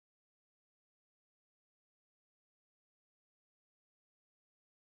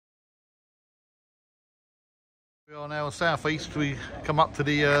We are now south east. We come up to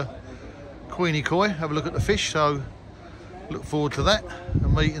the Queni Koi, have a look at the fish, so look forward to that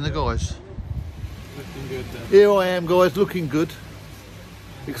and meeting the guys. Looking good then. Here I am, guys, looking good.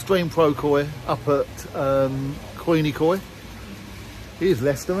 eXtremProKoi up at Queni Koi. Here's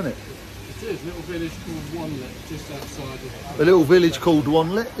Leicester, isn't it? It is, a little village called Wanlet, just outside of... A little village called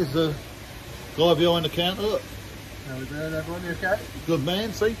Wanlet. Is the guy behind the counter, look. How we doing, everyone? You okay? Good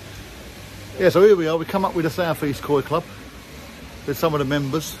man, see? Yeah, so here we are. We come up with the South East Koi Club. There's some of the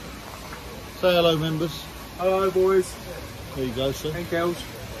members. Say hello, members. Hello, boys. There you go, sir. And girls.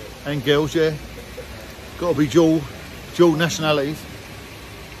 And girls, yeah. Got to be dual nationalities.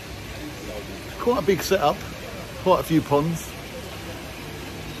 Quite a big setup. Quite a few ponds,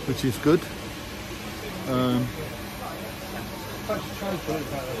 which is good.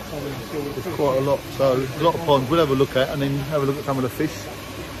 There's quite a lot, so a lot of ponds we'll have a look at, and then have a look at some of the fish.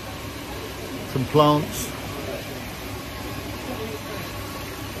 Some plants.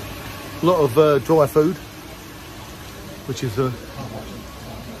 A lot of dry food, which is a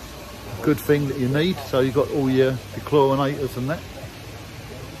good thing that you need. So you've got all your chlorinators and that.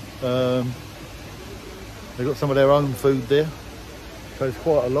 They've got some of their own food there, so it's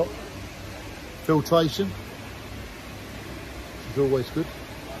quite a lot. Filtration, which is always good.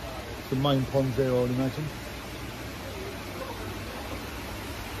 Some main ponds there, I would imagine.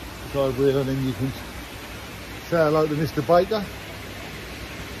 Go over here and then you can say hello to Mr. Baker.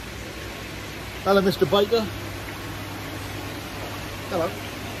 Hello, Mr. Baker. Hello.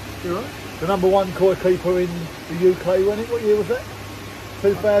 You alright? The #1 koi keeper in the UK, wasn't it? What year was that?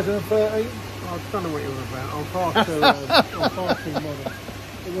 2013? I don't know what you're about. I'm far too modern.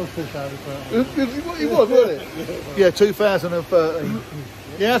 It was 2013. He was, wasn't it? Yeah, 2013.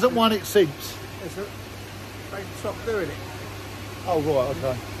 He hasn't won it since. Is it? They stopped doing it. Oh, right,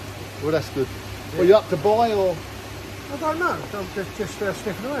 okay. Well, that's good. Yeah. Were you up to buy, or? I don't know. I'm just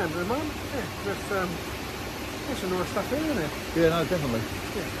sniffing around at the moment. Yeah, there's some nice stuff here, isn't it? Yeah, no, definitely.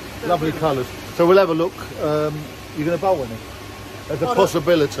 Yeah, lovely colours. So we'll have a look. You're going to bowl in it? There's a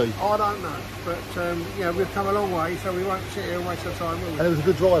possibility. I don't know, but yeah, we've come a long way, so we won't sit here and waste our time, will we? And it was a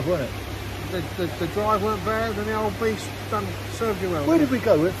good drive, wasn't it? The drive weren't bad, and the old beast served you well. Where did we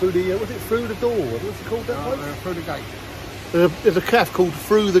go? We went through the, was it through the door? What's it called, that place? Through the gate. There's a cafe called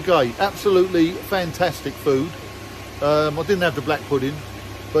Through the Gate. Absolutely fantastic food. I didn't have the black pudding,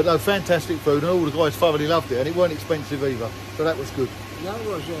 but no, fantastic food, and all the guys thoroughly loved it, and it weren't expensive either, so that was good. Yeah, it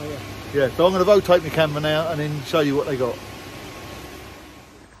was, yeah. Yeah, so I'm going to rotate my camera now and then show you what they got.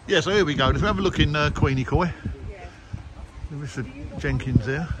 Yeah, so here we go. Let's have a look in Queni Koi. Mr. Jenkins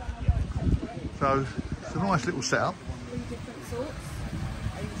there. So it's a nice little setup. All different sorts.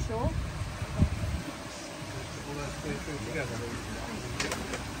 Are you sure?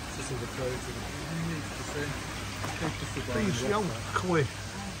 These old koi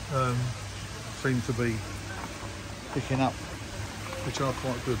seem to be picking up, which are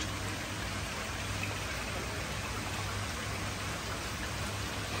quite good.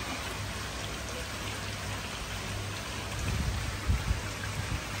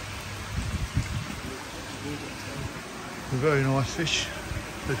 Very nice fish.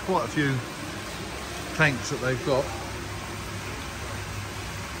 There's quite a few tanks that they've got.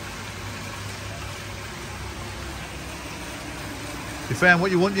 You found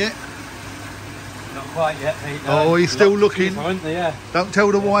what you want yet? Not quite yet, Pete. No. Oh, he's still looking. Yeah. Don't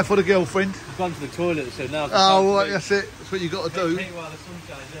tell the wife or the girlfriend. I've gone to the toilet, so now. Oh, right, that's it. That's what you got to do. Pete while the sun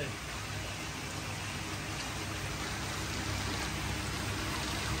shines in.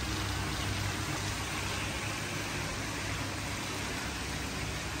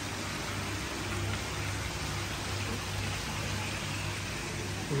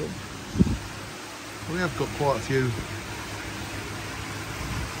 We have got quite a few,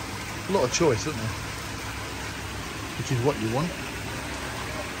 a lot of choice, isn't there? Which is what you want.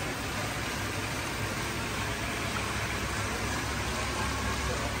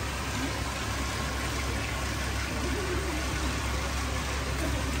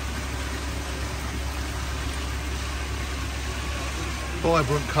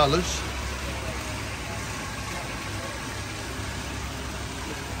 Vibrant colours.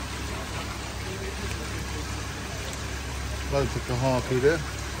 Loads of kahaku there.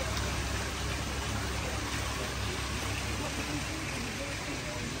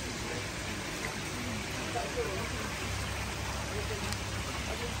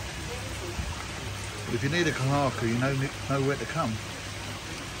 But if you need a kahaku, you know where to come.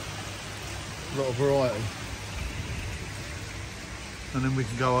 A lot of variety. And then we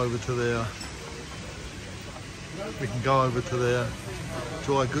can go over to their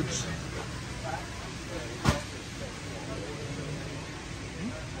dry goods.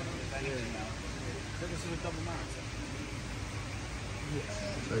 this is a double marathon.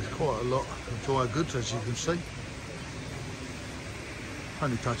 So there's quite a lot of dry goods, as you can see.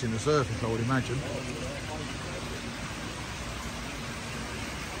 Only touching the surface, I would imagine.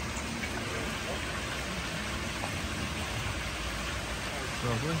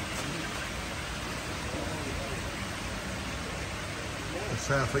 Lovely. The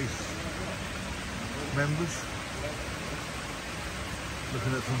South East members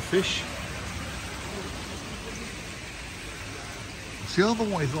looking at some fish. See, I've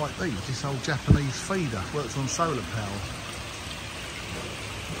always liked these. This old Japanese feeder works on solar power.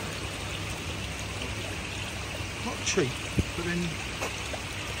 Not cheap, but then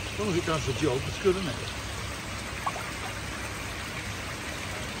as long as it does the job, it's good, isn't it?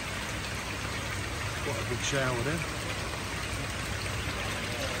 Quite a big shower there.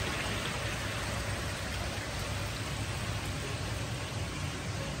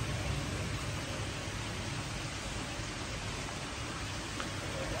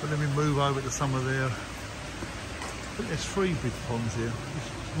 But let me move over to some of their, I think there's 3 big ponds here.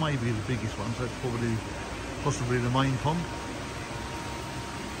 This may be the biggest one, so it's probably, possibly the main pond.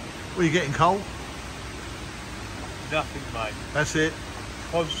 What are you getting, Cole? Nothing, mate. That's it.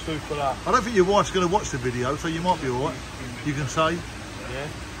 I'm stupid up. I don't think your wife's going to watch the video, so you might be alright. You can say. Yeah.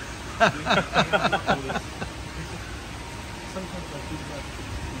 I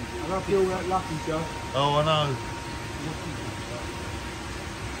don't feel that lucky, Joe. Oh, I know.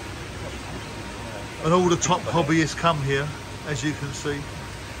 And all the top hobbyists come here, as you can see.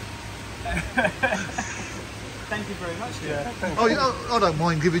 Thank you very much. Yeah. Oh, yeah, I don't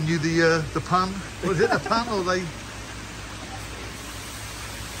mind giving you the pun. Was it the pun or they?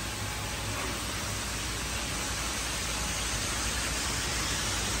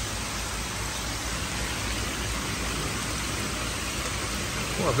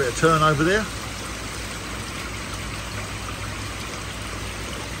 Quite a bit of turnover there.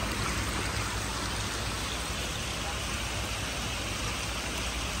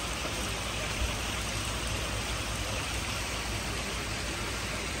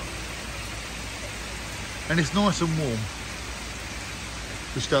 And it's nice and warm,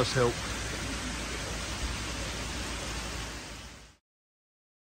 which does help.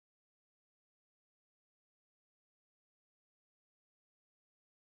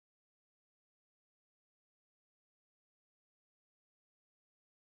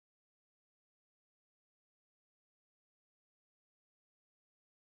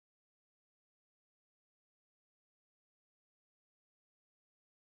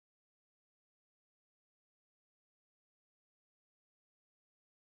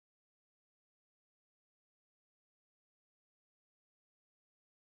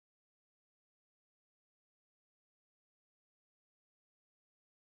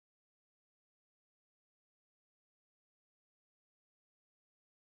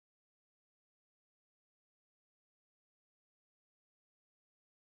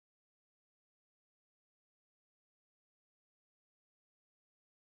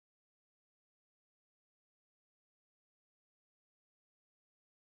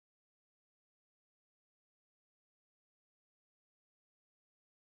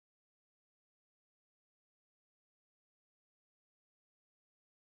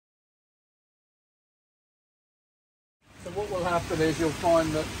 So what will happen is you'll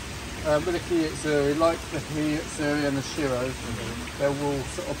find that with the Kiyitsuri, like the Kiyitsuri and the Shiros, they will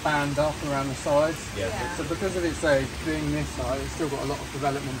sort of band up around the sides. Yeah. So because of its age being this high, it's still got a lot of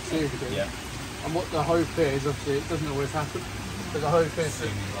development to do. Yeah. And what the hope is, obviously it doesn't always happen, but the hope is that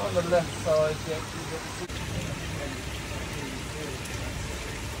on the left side, yeah, you've got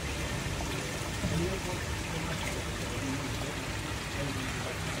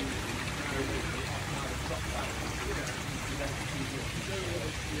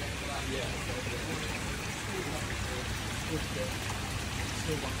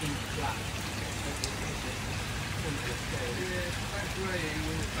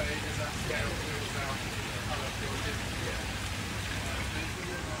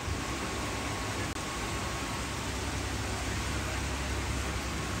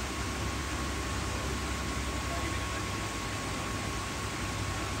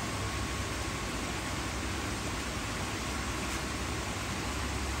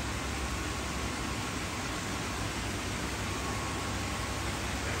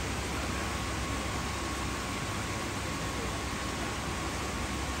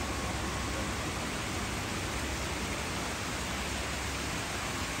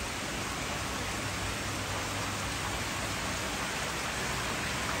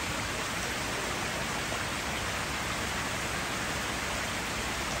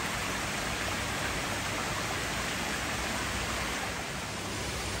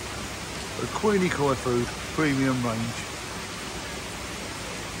The Queni Koi food premium range.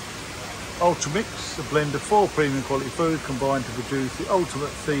 Ultra Mix, a blend of 4 premium quality food combined to produce the ultimate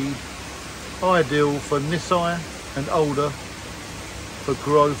feed, ideal for Nisai and older, for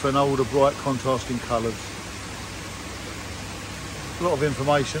growth and older bright contrasting colours. A lot of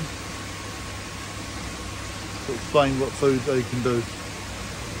information to explain what food they can do.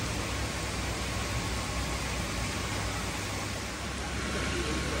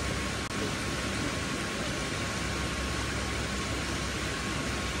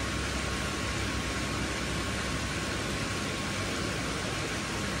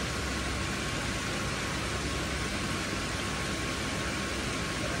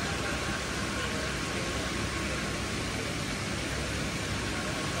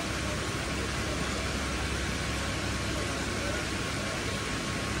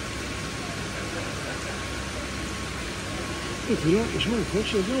 If you like the small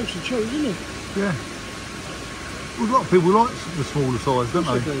fish, there's loads to choose, isn't there? Yeah. Well, a lot of people like the smaller size, don't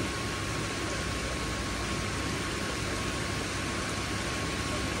they? Do.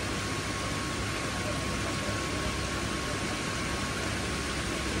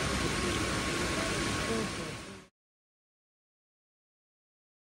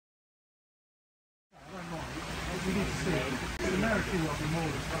 We need to see it. The American will be more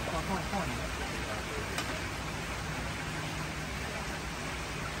than stuff, but I can't find it.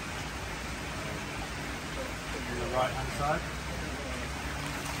 The right hand side.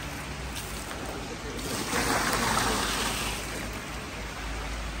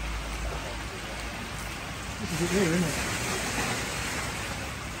 This is it here, isn't it?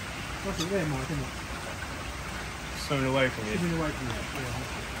 That's it there, Mike, isn't it? Swimming away from you. Moving away from it. Yeah.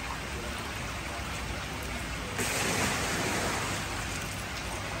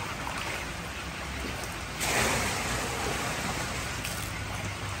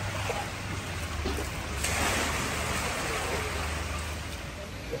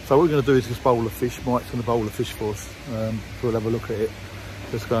 So what we're going to do is just bowl of fish. Mike's going to bowl of fish for us. We'll have a look at it.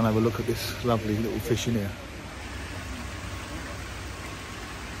 Let's go and have a look at this lovely little fish in here.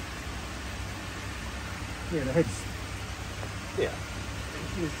 Yeah, the head's... Yeah.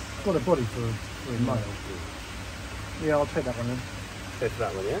 It's got a body for a male. Yeah, I'll take that one then. Go for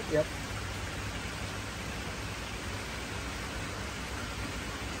that one, yeah? Yep.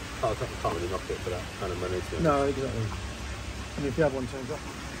 Can't really knock it for that kind of money, to be honest. No, exactly. And if the other one turns up.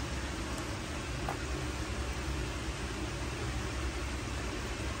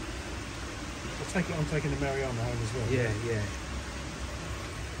 I'm taking the Mariana home as well. Yeah, yeah.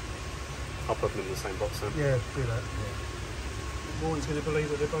 I'll put them in the same box then. Yeah, do that. Yeah. Maureen's going to believe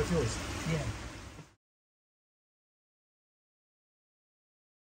that they're both yours. Yeah.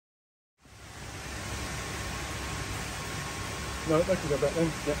 No, they can go back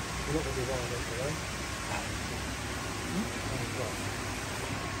then. Yep. We're not going to be wild out today.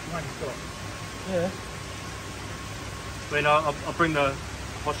 Mine's got. Yeah. I mean, I'll bring the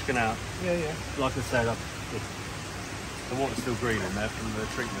Hoshkin out. Yeah, yeah. Like I said, the water's still green in there from the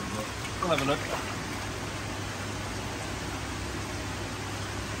treatment, but we'll have a look.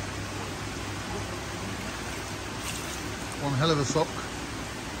 One hell of a sock.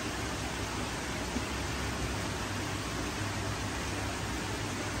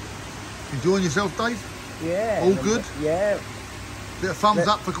 Enjoying yourself, Dave? Yeah. All good? Yeah. Bit of thumbs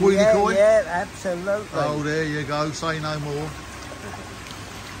up for Queni Koi? Yeah, absolutely. Oh, there you go. Say no more.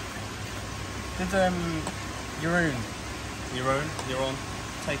 Did you're on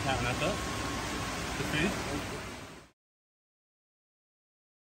take out an advert for food?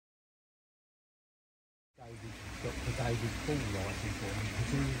 Dr. David Paul writing for me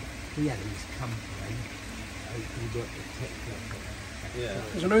because he had his company. He worked at Tech. Yeah.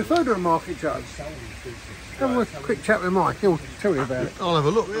 There's a new food on the market, Joe. Have a quick chat with Mike. He'll tell you about it. I'll have a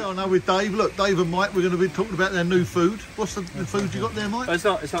look. Yeah, I know with Dave. Look, Dave and Mike, we're going to be talking about their new food. What's the food you got there, Mike? Well,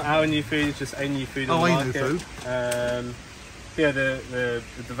 it's not our new food. It's just a new food. Oh, on the a new market. food. Yeah, the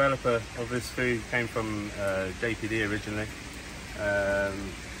developer of this food came from JPD originally. So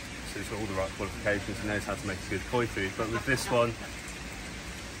he's got all the right qualifications and knows how to make a good koi food. But with this one,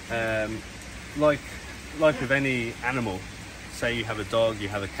 like with any animal, say you have a dog, you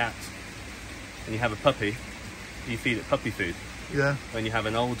have a cat, and you have a puppy, you feed it puppy food. Yeah. When you have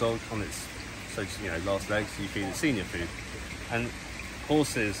an old dog on its last legs, you feed it senior food. And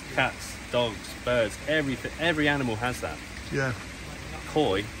horses, cats, dogs, birds, every animal has that. Yeah.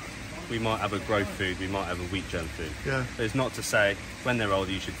 Koi, we might have a growth food, we might have a wheat germ food. Yeah. But it's not to say when they're older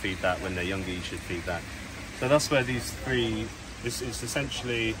you should feed that, when they're younger you should feed that. So that's where these three, this is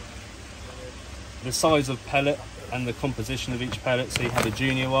essentially the size of pellet and the composition of each pellet. So you have a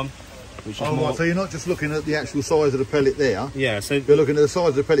junior one, which is Oh, more. right, so you're not just looking at the actual size of the pellet there. Yeah, so You're looking at the size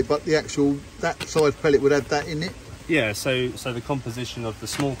of the pellet, but the actual, that size pellet would have that in it. yeah, so the composition of the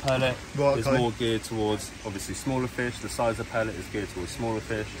small pellet Right, is okay. more geared towards obviously smaller fish. The size of pellet is geared towards smaller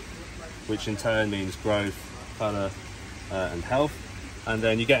fish, which in turn means growth, colour, and health. And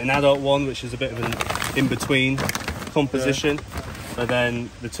then you get an adult one, which is a bit of an in-between composition. So then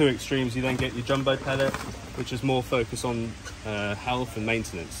the two extremes, you then get your jumbo pellet, which is more focused on health and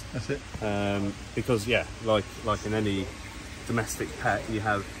maintenance. That's it. Because yeah, like in any domestic pet, you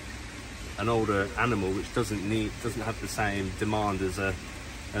have an older animal which doesn't have the same demand as a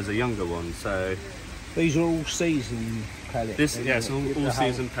younger one. So These are all season pellets. this, yeah, it's With all the whole-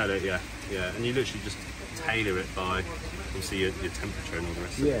 season pellet, yeah, and you literally just tailor it by obviously your temperature and all the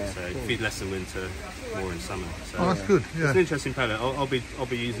rest of Yeah, it. So of course. feed less in winter, more in summer. So Oh, that's good, it's yeah. an interesting pellet. I'll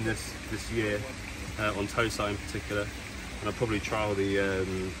be using this year on Tosai in particular, and I'll probably trial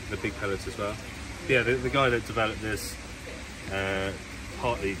the big pellets as well. Yeah, the guy that developed this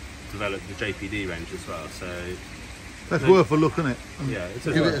partly developed the JPD range as well. So That's worth a look, isn't it? yeah, it's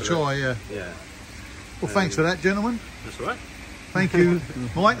Give it a try, yeah. Yeah, Well, thanks for that, gentlemen. that's all right. Thank you,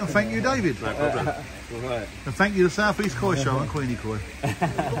 Mike, and thank you, David. No problem. All right. And thank you to South East Koi Show and Queni Koi.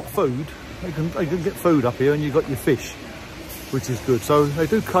 Food, they can get food up here, and you've got your fish, which is good. So they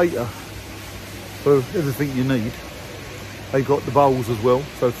do cater for everything you need. They got the bowls as well,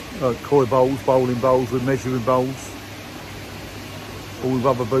 so koi bowls, bowling bowls with measuring bowls, all with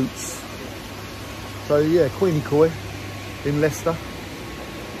rubber boots. So yeah, Queni Koi in Leicester.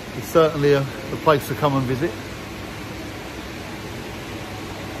 It's certainly a place to come and visit.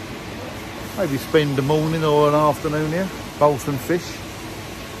 Maybe spend the morning or an afternoon here, bowl some fish.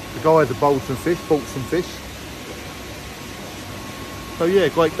 The guys have bowled some fish, bought some fish. So yeah,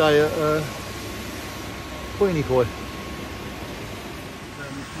 great day at Queni Koi.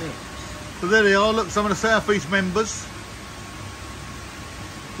 So there they are, look, some of the South East members.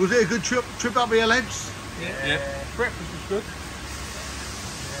 Was it a good trip up here, lads? Yeah. Breakfast was good.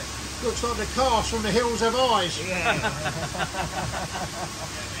 Looks like the cast from the Hills Have Eyes. Yeah.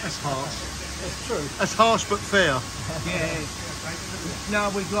 That's harsh. That's true. That's harsh but fair. Yeah. No,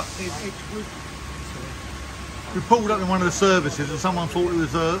 we got it's good. We pulled up in one of the services and someone thought it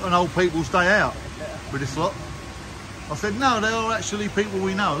was an old people's day out with this lot. I said, no, they are actually people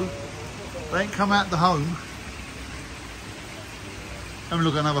we know. They ain't come out the home. Have a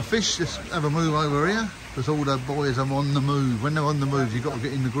look at another fish. Let's have a move over here, because all the boys are on the move. When they're on the move, you've got to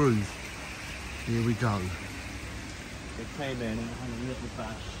get in the groove. Here we go. They came in and had a little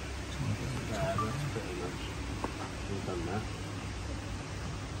bash. That's pretty much. We've done that.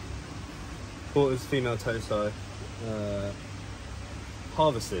 Bought as female Tosai,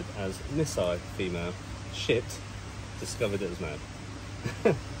 harvested as Nisai female, shipped, discovered it as male.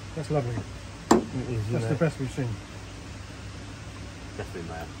 That's lovely. That's the best we've seen. Definitely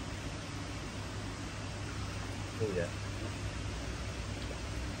male. Oh yeah.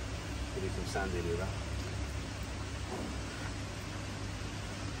 Give me some sandy with that.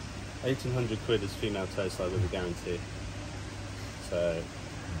 1,800 quid as female Tosai with a guarantee. So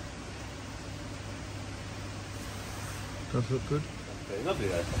Does look good. very lovely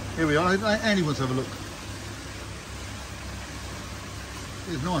though. Here we are. Andy wants to have a look.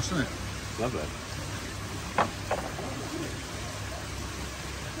 It's nice, isn't it? Lovely.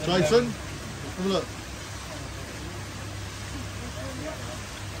 Jason, have a look.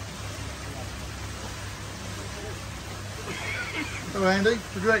 Hello, Andy.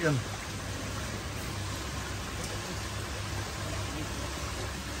 What do you reckon?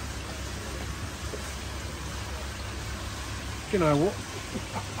 Do you know what?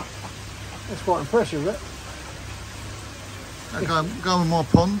 That's quite impressive, that. Go in my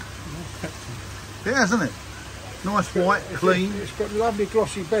pond. It has, isn't it? Nice white, clean. It's got lovely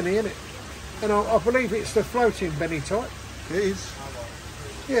glossy benny in it. And I believe it's the floating benny type. It is.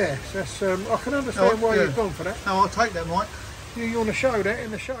 Yes, that's I can understand why yeah. you've gone for that. No, I'll take that, Mike. You want to show that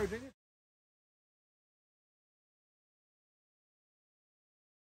in the show, didn't you?